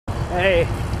Hey,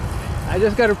 I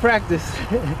just got to practice.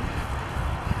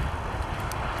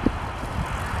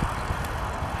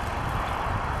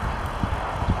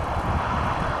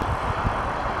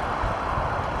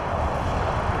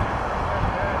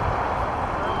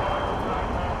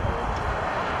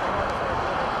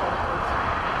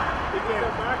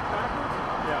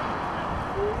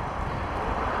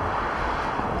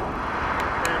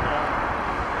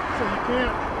 So you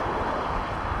can't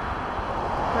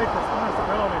take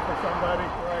responsibility for somebody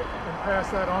and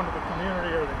pass that on to the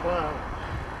community or the club.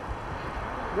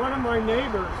 One of my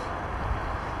neighbors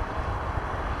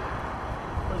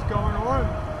was going on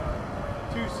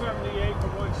 278 to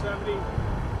 170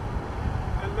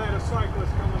 and met a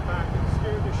cyclist coming back and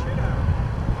scared the shit out of him.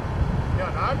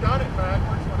 Yeah, and I've done it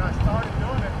backwards when I started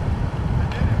doing it. I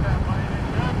did it that way and it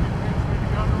got me to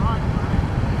go the right way.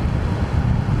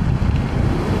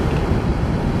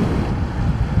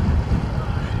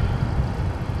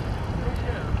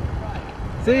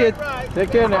 See you.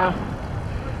 Take care now.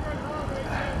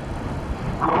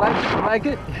 You like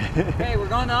it? Hey, we're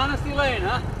going to Honesty Lane,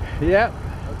 huh? Yep.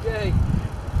 Okay.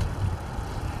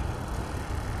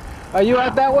 Are you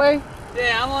out that way?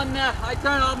 Yeah, I'm on. I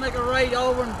turn. I'll make a right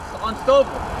over on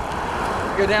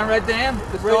Stovall. Go down Red Dam.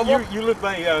 Well, you live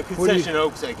by Concession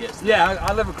Oaks, I guess. Yeah,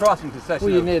 I live across from Concession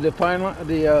Well, you Oaks. near the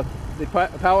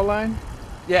power line?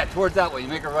 Yeah, towards that way. You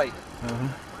make a right.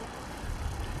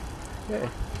 Okay.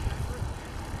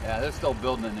 Yeah, they're still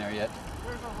building in there yet.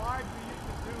 There's a ride we used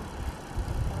to do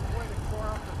on the way to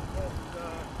Coral called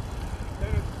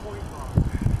Dennis Point Rock.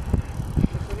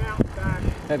 It's an out back.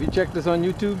 Have you checked this on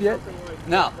YouTube yet?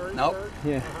 No, nope.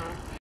 Yeah.